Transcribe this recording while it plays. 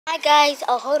Hi guys,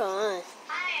 oh hold on.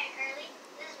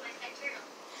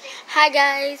 Hi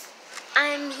guys,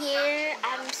 I'm here.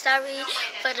 I'm sorry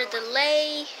for the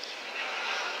delay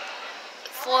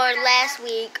for last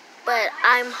week, but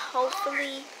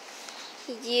hopefully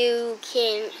you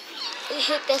can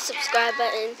hit the subscribe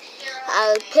button.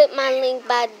 I'll put my link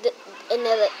in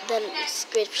the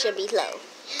description below.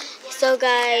 So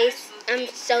guys, I'm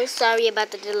so sorry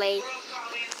about the delay.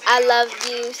 I love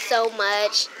you so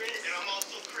much.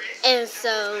 And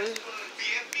so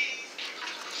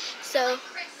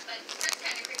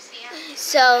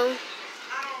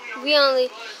we only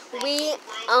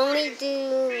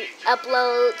do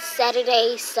upload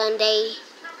Saturday, Sunday,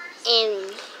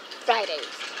 and Fridays.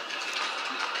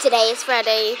 Today is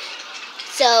Friday,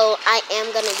 so I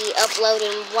am gonna be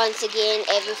uploading once again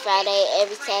every Friday,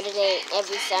 every Saturday,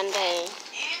 every Sunday.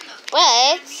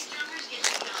 But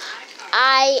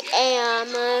I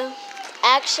am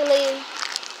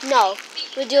no,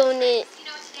 we're doing it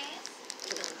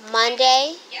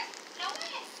Monday,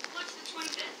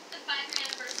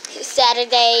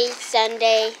 Saturday,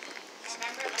 Sunday,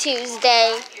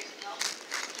 Tuesday,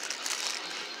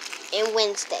 and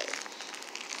Wednesday,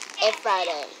 and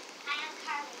Friday.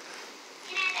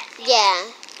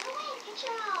 Yeah.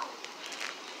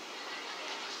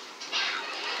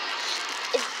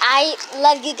 I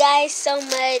love you guys so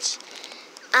much.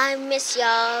 I miss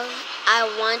y'all. I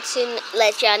want to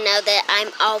let y'all know that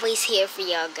I'm always here for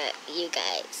you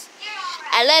guys.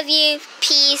 I love you.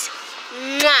 Peace.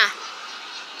 Mwah.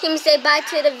 Can you say bye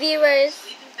to the viewers?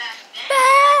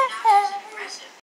 Bye.